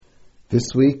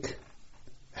This week,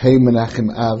 Hey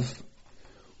Menachem Av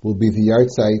will be the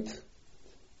yahrzeit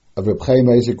of Reb Chaim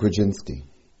Ozer Grodzinski,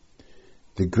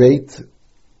 the great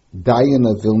Dayan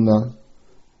of Vilna,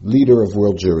 leader of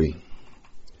world Jewry.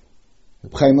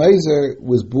 Reb Chaim Ozer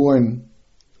was born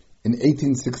in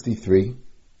 1863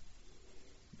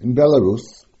 in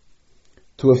Belarus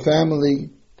to a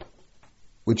family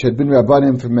which had been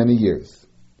Rabbanim for many years.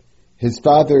 His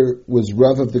father was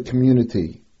Rav of the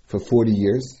community for 40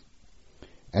 years,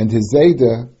 and his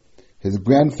Zayda, his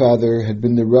grandfather, had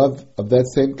been the Rav of that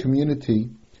same community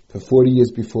for 40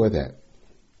 years before that.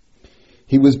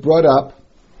 He was brought up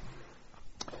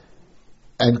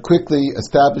and quickly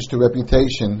established a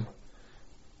reputation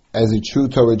as a true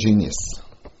Torah genius.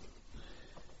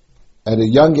 At a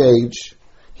young age,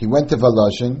 he went to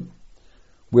Volozhin,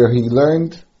 where he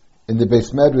learned in the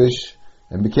Beis Medrash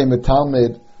and became a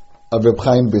Talmid of Reb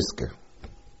Chaim Brisker.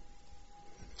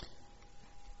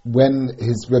 When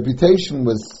his reputation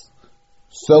was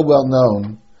so well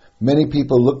known, many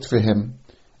people looked for him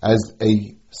as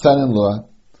a son-in-law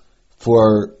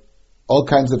for all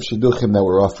kinds of shidduchim that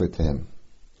were offered to him.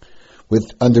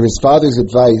 Under his father's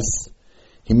advice,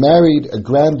 he married a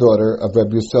granddaughter of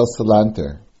Reb Yisrael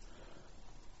Salanter.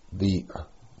 The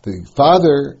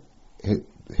father,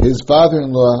 his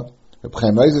father-in-law, Reb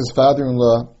Chaim Ozer's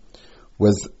father-in-law,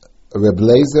 was Reb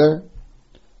Lezer,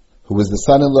 who was the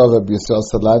son-in-law of Reb Yisrael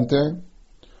Salanter,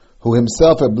 who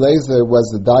himself, Reb Lezer,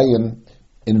 was the Dayan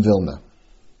in Vilna.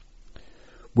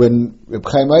 When Reb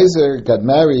Chaim Ozer got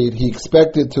married, he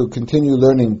expected to continue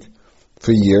learning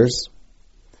for years.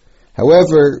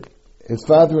 However, his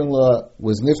father-in-law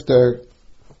was niftar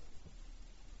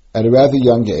at a rather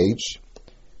young age,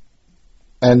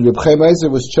 and Reb Chaim Ozer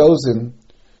was chosen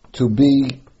to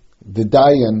be the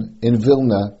Dayan in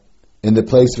Vilna in the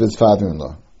place of his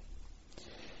father-in-law.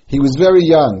 He was very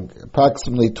young,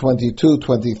 approximately 22,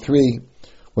 23,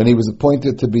 when he was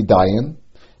appointed to be Dayan,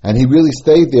 and he really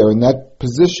stayed there in that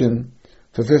position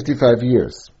for 55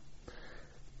 years.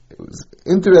 It was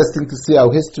interesting to see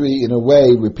how history, in a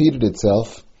way, repeated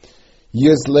itself.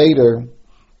 Years later,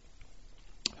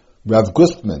 Rav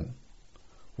Gustman,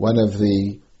 one of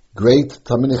the great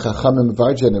Talmidei Chachamim of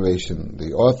our generation,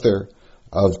 the author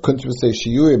of Kuntrusei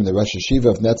Shiurim, the Rosh Yeshiva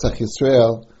of Netzach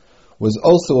Yisrael, was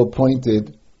also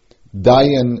appointed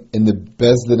Dayan in the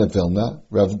Bezdin of Vilna.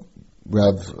 Rav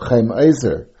Chaim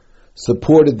Ozer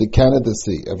supported the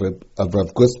candidacy of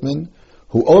Rav Gustman,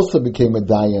 who also became a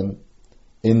Dayan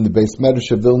in the Beis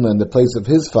Medrash of Vilna in the place of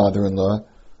his father-in-law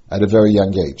at a very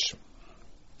young age.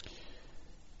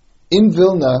 In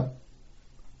Vilna,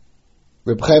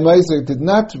 Reb Chaim Ozer did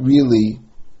not really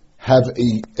have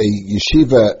a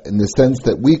yeshiva in the sense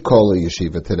that we call a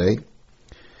yeshiva today.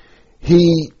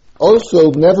 He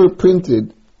also never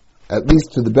printed, at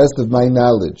least to the best of my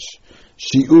knowledge,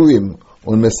 shiurim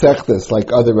or mesechtas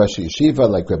like other Rosh Yeshiva,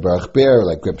 like Reb Baruch Ber,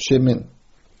 like Reb Shimon.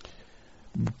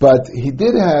 But he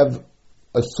did have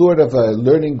a sort of a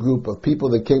learning group of people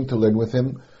that came to learn with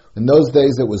him. In those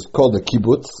days it was called a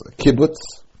kibbutz,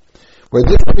 where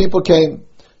different people came.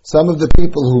 Some of the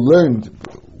people who learned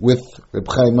with Reb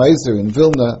Chaim Ozer in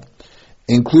Vilna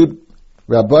include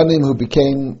Rabbanim who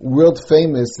became world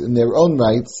famous in their own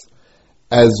rights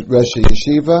as Rosh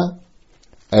Yeshiva,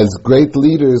 as great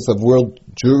leaders of world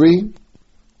Jewry.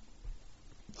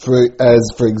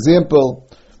 For example,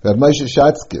 Rav Moshe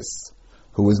Shatzkis,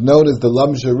 who was known as the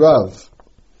Lamzhe Rav,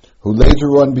 who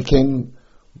later on became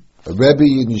a Rebbe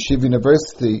in Yeshiva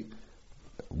University.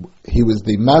 He was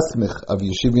the Masmich of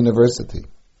Yeshiva University.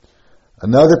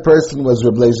 Another person was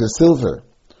Reb Lezer Silver,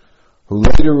 who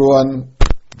later on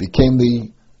became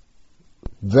the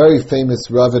very famous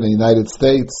Rav in the United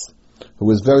States, who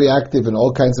was very active in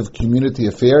all kinds of community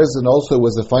affairs, and also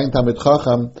was a fine Talmid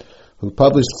Chacham who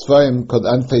published Sfarim called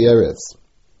Anfei Eretz.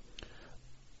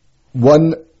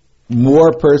 One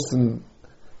more person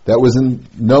that was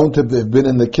known to have been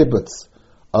in the kibbutz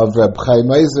of Reb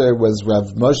Chaim Ozer was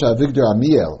Rav Moshe Avigdor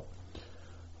Amiel,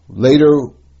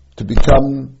 later to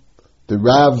become the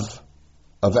Rav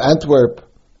of Antwerp,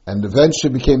 and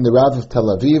eventually became the Rav of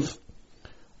Tel Aviv,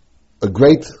 a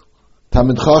great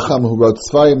Talmid Chacham who wrote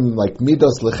Sfarim like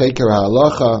Midos Lecheker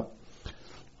HaHalacha,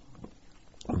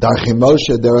 Darchei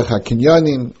Moshe Derech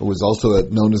HaKinyanim, who was also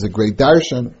known as a great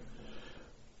Darshan,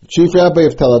 Chief Rabbi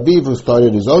of Tel Aviv, who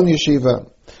started his own yeshiva.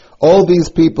 All these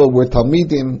people were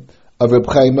Talmidim of Reb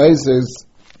Chaim Ozer's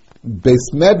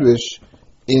Beis Medrash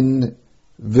in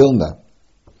Vilna.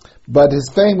 But his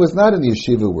fame was not in the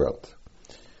yeshiva world.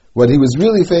 What he was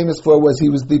really famous for was he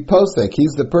was the posek.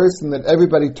 He's the person that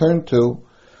everybody turned to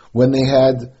when they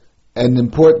had an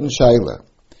important shaila.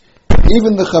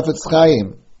 Even the Chafetz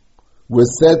Chaim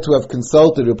was said to have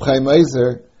consulted Reb Chaim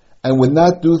Ozer and would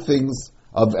not do things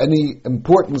of any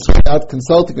importance without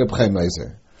consulting Reb Chaim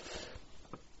Ozer.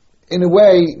 In a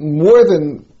way, more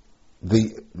than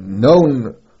the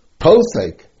known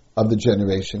posek of the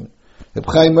generation, Reb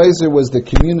Chaim Ozer was the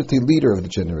community leader of the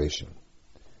generation.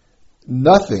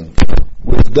 Nothing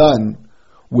was done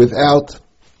without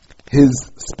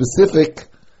his specific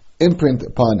imprint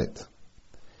upon it.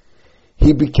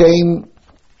 He became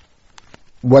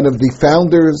one of the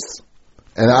founders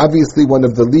and obviously one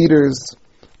of the leaders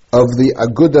of the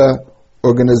Aguda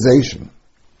organization.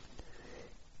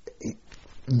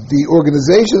 The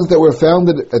organizations that were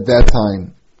founded at that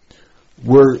time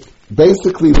were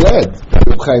basically led by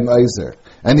Reb Chaim Ozer,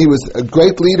 and he was a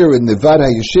great leader in the Vad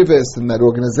HaYeshivas, in that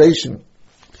organization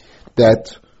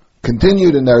that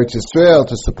continued in Eretz Yisrael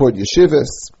to support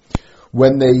yeshivas.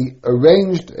 When they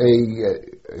arranged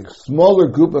a smaller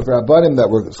group of rabbanim that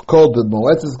were called the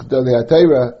Moetzes Gedolei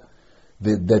HaTorah,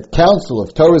 that council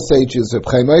of Torah sages, Reb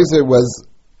Chaim Ozer was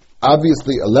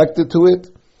obviously elected to it,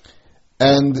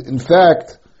 and in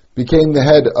fact became the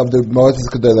head of the Moetzes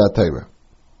Gedolei HaTorah.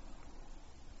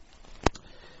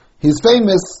 He's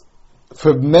famous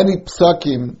for many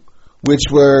psakim which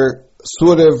were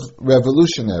sort of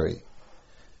revolutionary.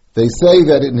 They say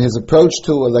that in his approach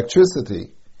to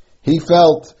electricity, he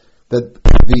felt that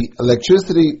the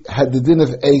electricity had the din of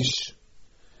Eish,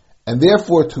 and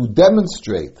therefore to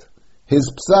demonstrate his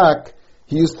psak,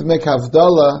 he used to make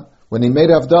Havdalah. When he made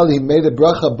Havdalah, he made a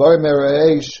bracha bar mera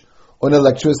Eish on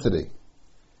electricity.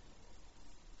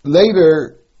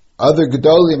 Later, other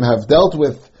Gedolim have dealt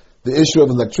with the issue of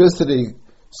electricity,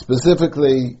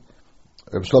 specifically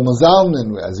Reb Shlomo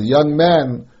Zalman, as a young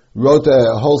man, wrote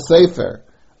a whole sefer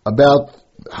about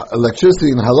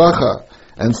electricity and halacha,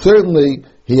 and certainly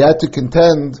he had to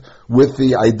contend with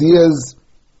the ideas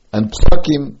and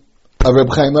psakim of Reb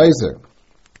Chaim Ozer.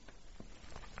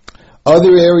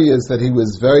 Other areas that he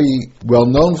was very well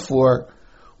known for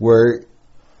were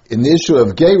in the issue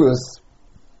of Gerus,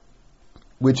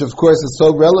 which of course is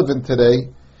so relevant today.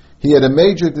 He had a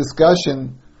major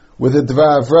discussion with the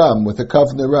Dvar Avram, with the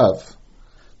Kavnei Rav.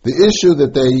 The issue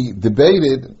that they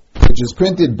debated, which is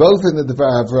printed both in the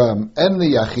Dvar Avram and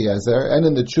the Achiezer, and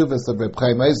in the Tshuvas of Reb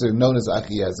Chaim Ozer, known as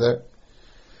Achiezer,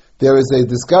 there is a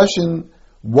discussion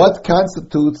what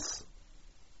constitutes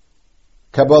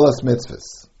Kabbalas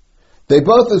mitzvahs. They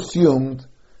both assumed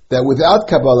that without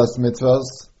Kabbalas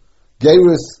mitzvahs,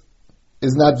 Gerus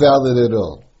is not valid at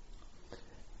all.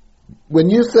 When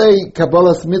you say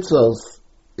Kabbalas mitzvahs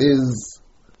is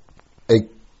a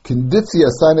conditio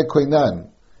sine qua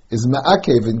non, is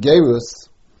ma'akev in Gerus,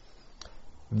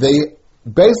 they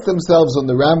base themselves on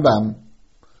the Rambam,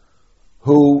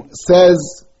 who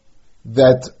says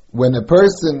that when a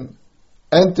person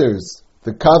enters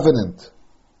the covenant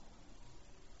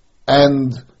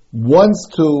and wants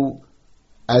to,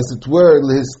 as it were,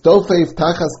 lihistofev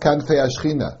tachas kanfei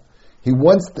hashchina, he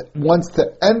wants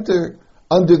to enter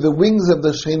under the wings of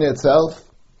the Shechina itself,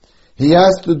 he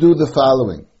has to do the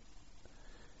following.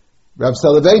 Rav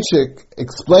Soloveitchik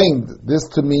explained this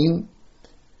to mean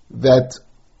that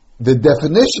the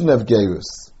definition of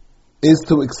Gerus is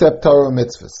to accept Torah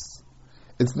mitzvahs.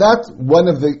 It's not one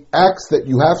of the acts that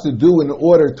you have to do in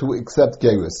order to accept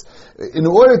Gerus. In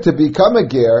order to become a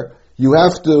ger, you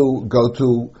have to go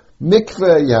to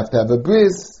mikveh, you have to have a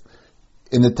bris.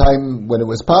 In the time when it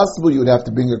was possible, you would have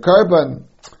to bring a karban.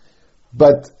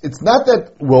 But it's not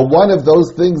that, one of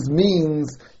those things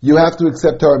means you have to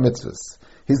accept Torah mitzvahs.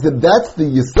 He said that's the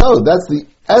yesod, that's the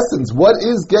essence. What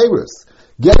is Gerus?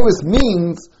 Gerus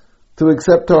means to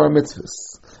accept Torah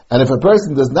mitzvahs. And if a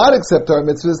person does not accept Torah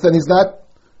mitzvahs, then he's not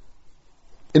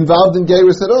involved in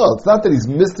Gerus at all. It's not that he's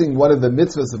missing one of the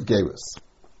mitzvahs of Gerus.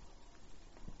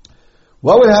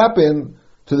 What would happen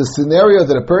to the scenario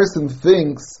that a person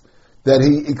thinks that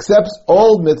he accepts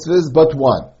all mitzvahs but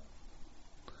one?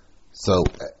 So,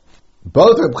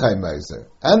 both Reb Chaim Ozer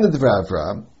and the Dvar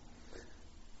Avram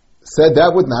said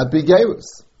that would not be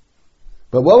Gerus.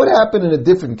 But what would happen in a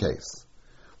different case?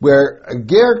 Where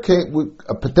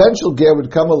a potential ger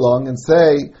would come along and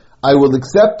say, I will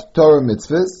accept Torah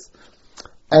mitzvahs,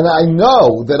 and I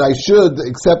know that I should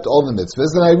accept all the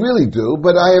mitzvahs, and I really do,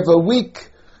 but I have a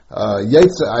weak I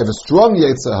have a strong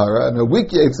Yetzer Hara and a weak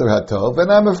Yetzer Hatov,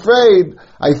 and I'm afraid,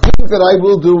 I think that I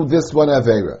will do this one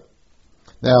Aveira.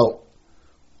 Now,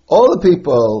 all the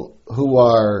people who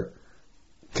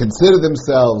consider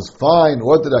themselves fine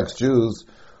Orthodox Jews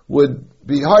would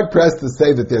be hard pressed to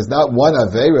say that there's not one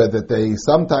Aveira that they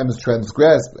sometimes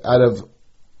transgress out of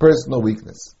personal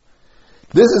weakness.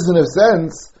 This is in a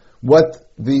sense what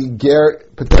the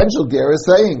potential ger is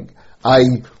saying. I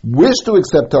wish to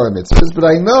accept Torah mitzvahs, but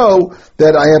I know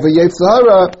that I have a Yetzer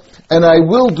Hara, and I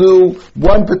will do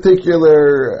one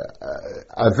particular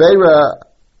Aveira,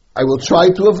 I will try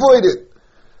to avoid it.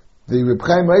 The Reb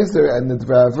Chaim Ozer and the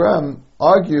Dvar Avram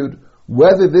argued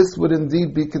whether this would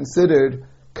indeed be considered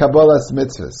Kabbalas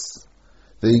mitzvahs.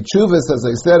 The Tshuvas, as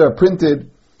I said, are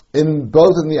printed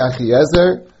both in the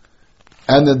Achiezer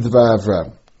and the Dvar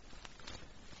Avram.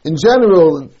 In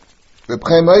general, Reb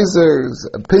Chaim Ozer's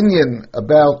opinion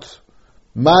about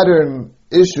modern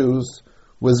issues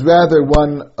was rather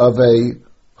one of a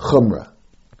chumrah.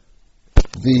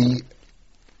 The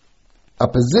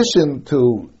opposition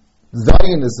to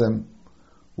Zionism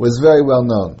was very well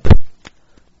known.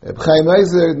 Reb Chaim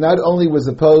Ozer not only was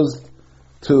opposed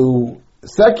to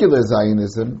secular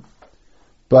Zionism,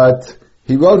 but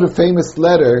he wrote a famous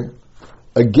letter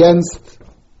against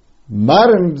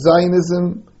modern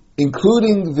Zionism,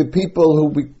 including the people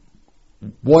who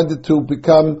wanted to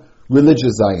become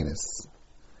religious Zionists.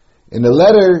 In a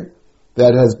letter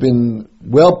that has been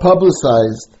well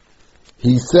publicized,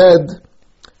 he said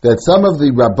that some of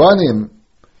the Rabbanim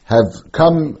have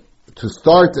come to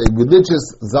start a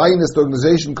religious Zionist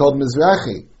organization called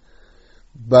Mizrahi.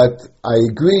 But I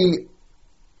agree,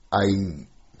 I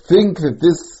think that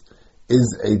this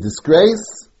is a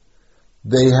disgrace.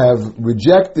 They have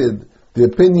rejected the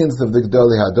opinions of the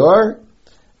Gedolei Hador,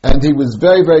 and he was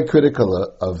very, very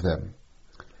critical of them.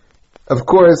 Of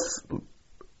course,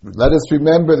 let us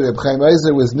remember that Reb Chaim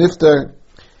Ozer was niftar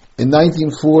in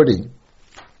 1940,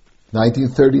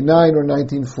 1939 or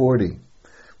 1940.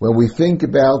 When we think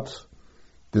about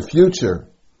the future,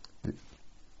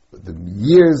 the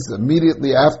years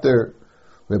immediately after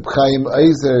Reb Chaim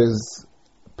Ozer's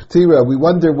Ptira, we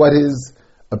wonder what his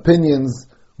opinions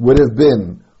would have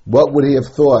been. What would he have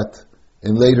thought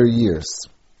in later years?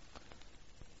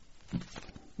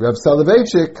 Rav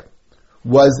Soloveitchik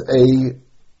was a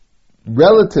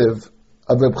relative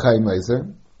of Reb Chaim Ozer,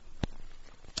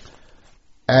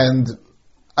 and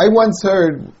I once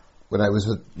heard, when I was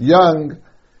young,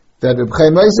 that Reb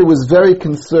Chaim Ozer was very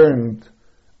concerned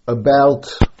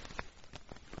about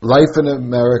life in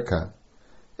America.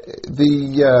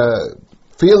 The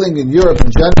feeling in Europe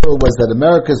in general was that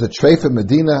America is a treifa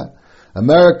Medina,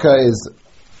 America is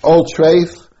all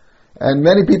treif, and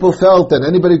many people felt that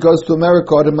anybody who goes to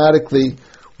America automatically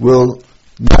will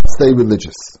not stay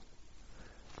religious.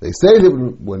 They say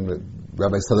that when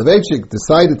Rabbi Soloveitchik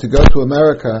decided to go to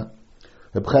America,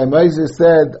 Reb Chaim Ozer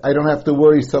said, I don't have to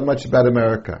worry so much about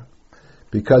America,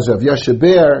 because Rav Yoshe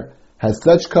Ber has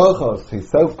such kochos, he's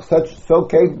so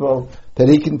capable that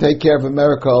he can take care of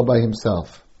America all by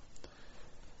himself.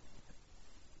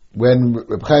 When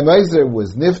Reb Chaim Ozer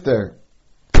was niftar,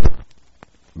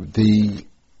 the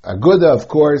Aguda, of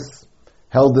course,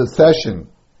 held a session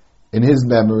in his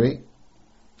memory.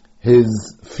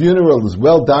 His funeral is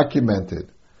well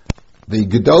documented. The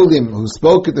Gedolim who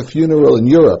spoke at the funeral in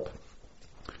Europe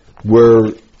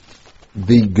were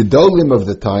the Gedolim of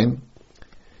the time.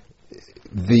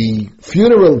 The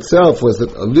funeral itself was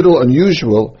a little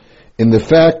unusual in the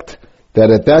fact that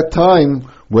at that time,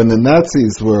 when the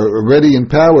Nazis were already in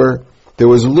power, there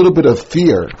was a little bit of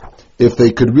fear if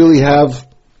they could really have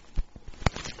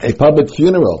a public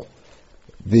funeral.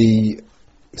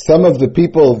 Some of the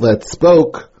people that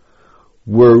spoke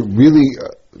were really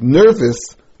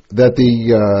nervous that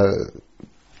the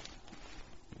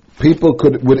people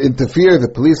would interfere,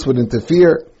 the police would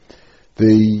interfere.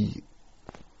 The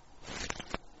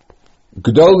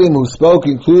Gedolim who spoke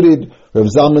included Rav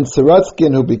Zalman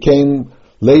Sorotzkin, who became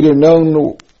later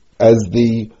known as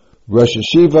the Rosh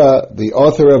Hashiva, the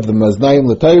author of the Maznayim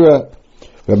L'Torah.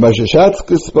 Rav Moshe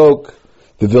Shatzka spoke.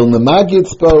 The Vilna Magid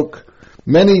spoke.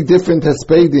 Many different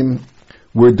hespedim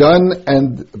were done,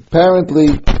 and apparently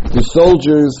the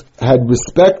soldiers had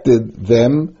respected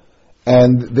them,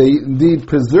 and they indeed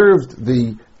preserved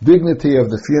the dignity of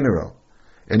the funeral.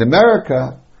 In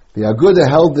America, the Aguda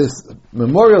held this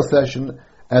memorial session,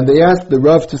 and they asked the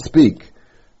Rav to speak.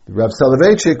 The Rav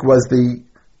Soloveitchik was the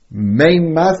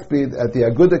main maspid at the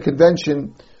Aguda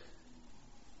convention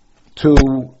to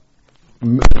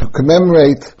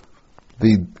commemorate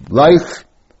the life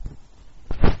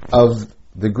of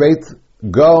the great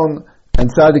Gaon and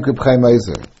Tzaddik Reb Chaim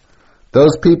Ozer.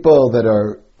 Those people that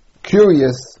are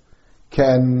curious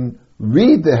can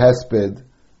read the hesped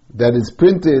that is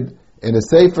printed in a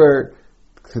sefer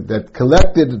that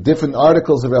collected different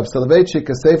articles of Rav Soloveitchik,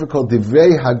 a sefer called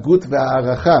Divrei Hagut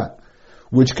Ve'Ha'aracha,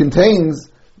 which contains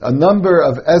a number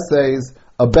of essays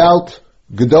about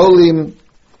Gedolim,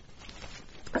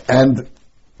 and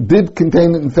did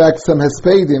contain, in fact, some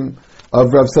hespedim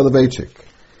of Rav Soloveitchik.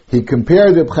 He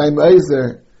compared Reb Chaim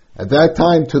Ozer at that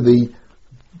time to the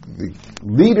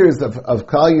leaders of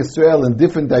Klal Yisrael in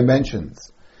different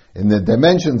dimensions, in the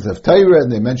dimensions of Torah,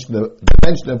 and the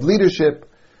dimension of leadership,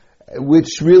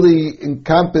 which really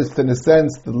encompassed, in a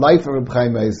sense, the life of Reb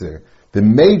Chaim Ozer, the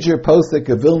major posek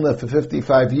of Vilna for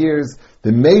 55 years,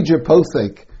 the major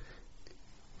posek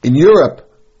in Europe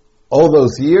all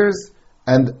those years,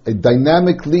 and a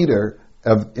dynamic leader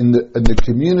in the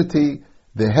community,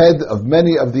 the head of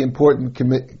many of the important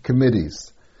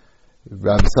committees.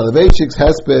 Rabbi Soloveitchik's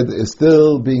hesped is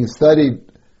still being studied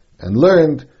and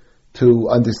learned to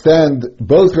understand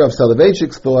both Rabbi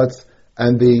Soloveitchik's thoughts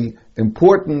and the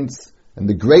importance and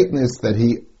the greatness that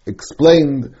he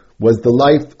explained was the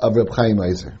life of Reb Chaim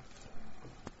Ozer.